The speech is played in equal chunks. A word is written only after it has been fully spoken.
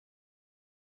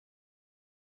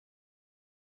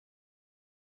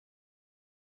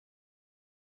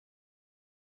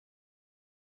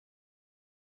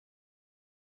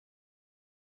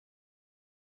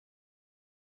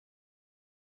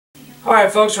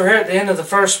Alright folks, we're here at the end of the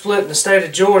first split in the state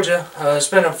of Georgia. It's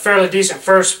been a fairly decent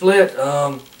first split.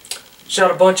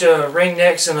 Shot a bunch of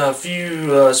ringnecks and a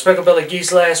few speckled-bellied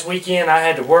geese last weekend. I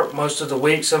had to work most of the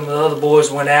week. Some of the other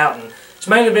boys went out, and it's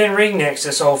mainly been ringnecks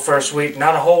this whole first week.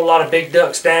 Not a whole lot of big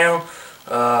ducks down.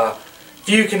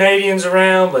 Few Canadians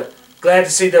around, but glad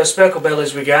to see those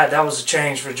speckled-bellies we got. That was a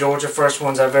change for Georgia. First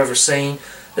ones I've ever seen.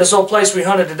 This old place we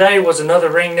hunted today was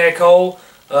another ringneck hole.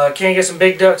 Can get some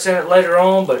big ducks in it later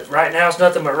on, but right now it's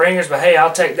nothing but ringers. But hey,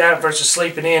 I'll take that versus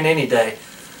sleeping in any day.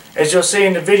 As you'll see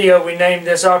in the video, we named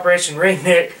this Operation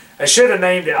Ringneck. I should have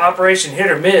named it Operation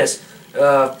Hit or Miss. We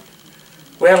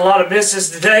had a lot of misses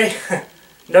today.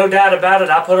 No doubt about it.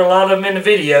 I put a lot of them in the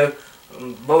video.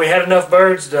 But we had enough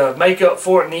birds to make up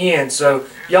for it in the end. So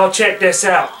y'all check this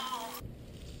out.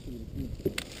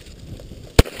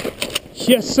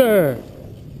 Yes, sir.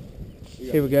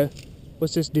 Here we go.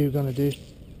 What's this dude gonna do?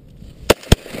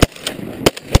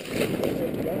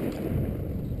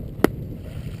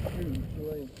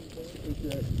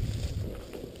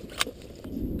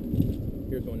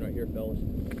 Here's one right here, fellas.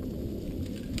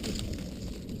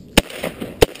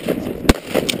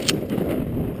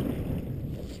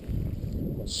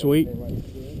 Sweet.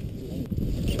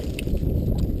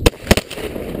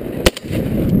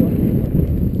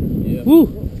 Yeah. Woo!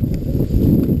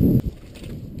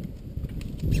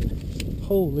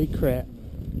 Holy crap!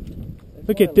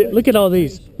 Look at all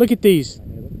these. Look at these.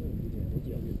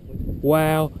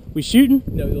 Wow. We shooting?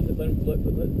 No, let them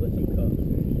cup.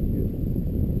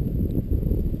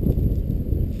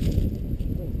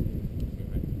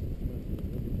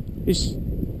 It's,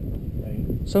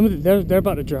 some of they're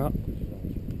about to drop.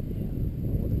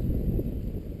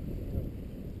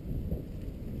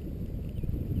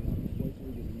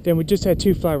 Then we just had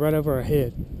two fly right over our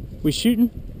head. We shooting?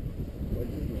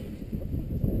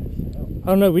 I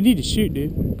don't know. We need to shoot,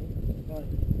 dude.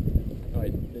 All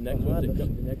right, the next ones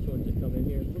that come in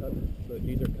here, so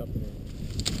these are cupping in.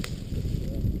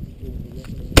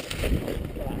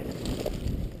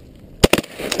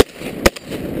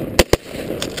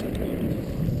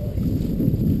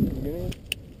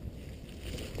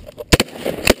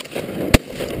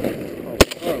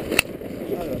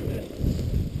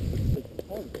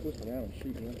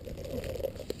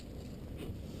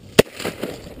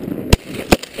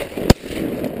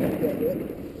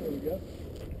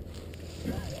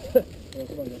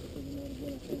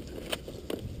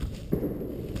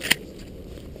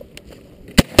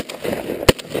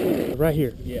 Right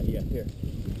here. Yeah, here.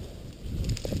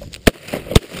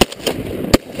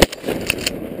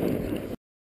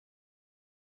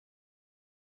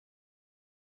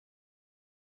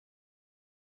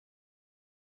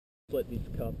 Split these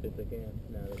cups if they can.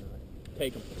 No, they're not.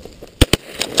 Take them.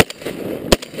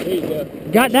 There you go.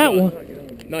 Got that one.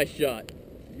 Nice shot.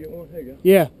 You get one? There you go.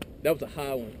 Yeah. That was a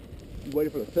high one. You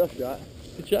waited for the tough shot.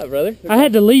 Good shot, brother. I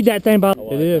had to lead that thing by.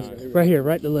 Oh, It is. Right here,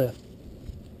 right to left.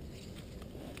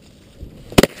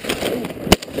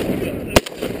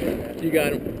 You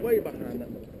got him. Way behind that.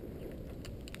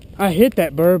 I hit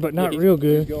that bird, but not real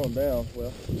He's good. going down.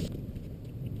 Well,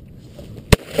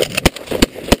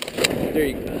 There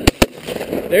you go.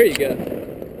 There you go.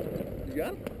 you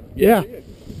got him? Yeah.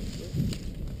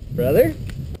 Brother?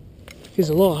 He's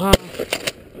a little high.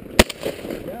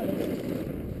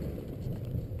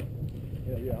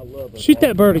 Yeah, I love it. Shoot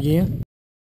that bird again.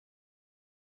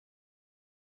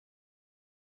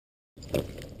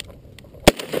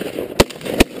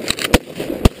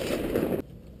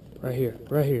 Right here,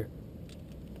 right here.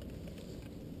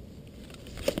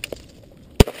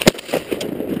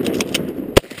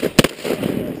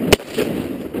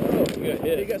 Oh, good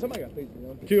hit. Somebody got pieces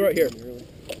of Two right here.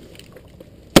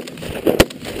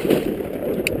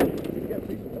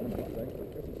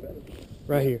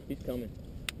 Right here. He's coming.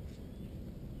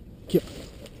 Yep.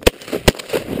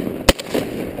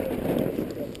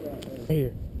 Right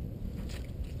here.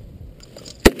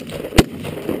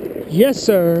 Yes,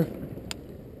 sir.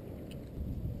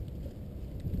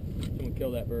 Someone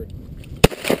kill that bird.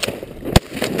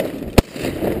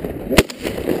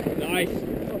 Nice.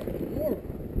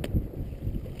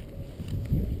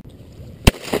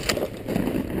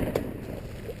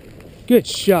 Good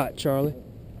shot, Charlie.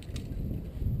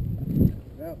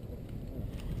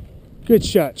 Good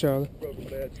shot, Charlie.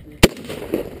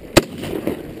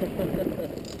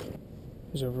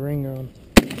 There's a ringer on.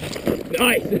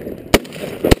 Nice.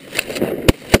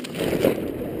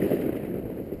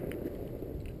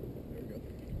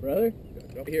 Brother?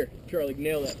 Here, Charlie,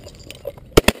 nail that.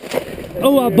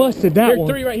 Oh, I busted that one.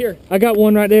 Three right here. I got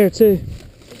one right there, too.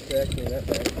 Exactly that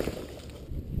bad.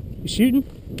 You shooting?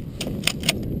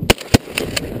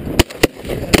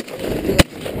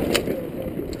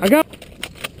 I got.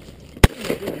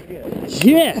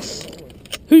 Yes.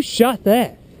 Who shot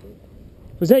that?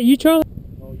 Was that you, Charlie?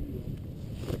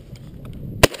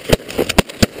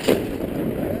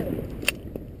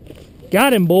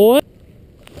 Got him, boy.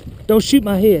 Don't shoot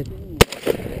my head.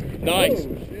 Nice.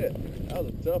 Oh, shit. That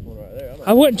was a tough one right there.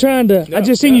 I wasn't trying to. I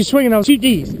just seen you swinging. I'll shoot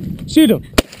these. Shoot them.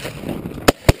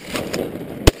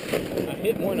 I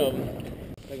hit one of them.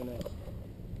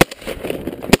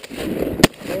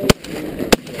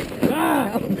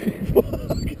 Ah!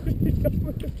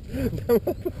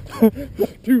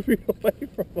 2 feet away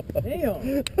from us.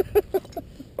 Damn.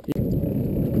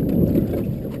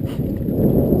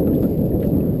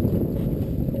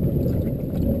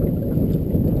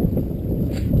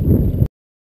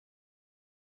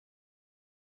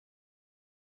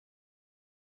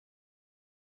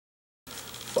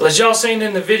 Well, as y'all seen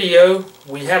in the video,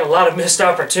 we had a lot of missed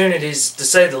opportunities, to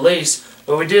say the least,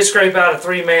 but we did scrape out a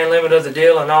 3-man limit of the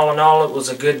deal, and all in all, it was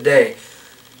a good day.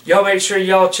 Y'all make sure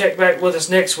y'all check back with us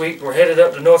next week. We're headed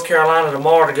up to North Carolina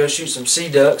tomorrow to go shoot some sea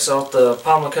ducks off the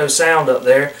Pamlico Sound up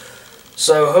there.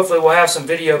 So hopefully we'll have some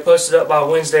video posted up by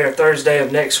Wednesday or Thursday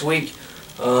of next week.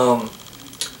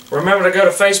 Remember to go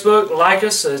to Facebook and like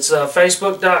us. It's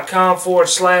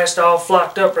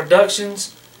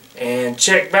facebook.com/allflockedupproductions. And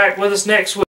check back with us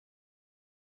next week.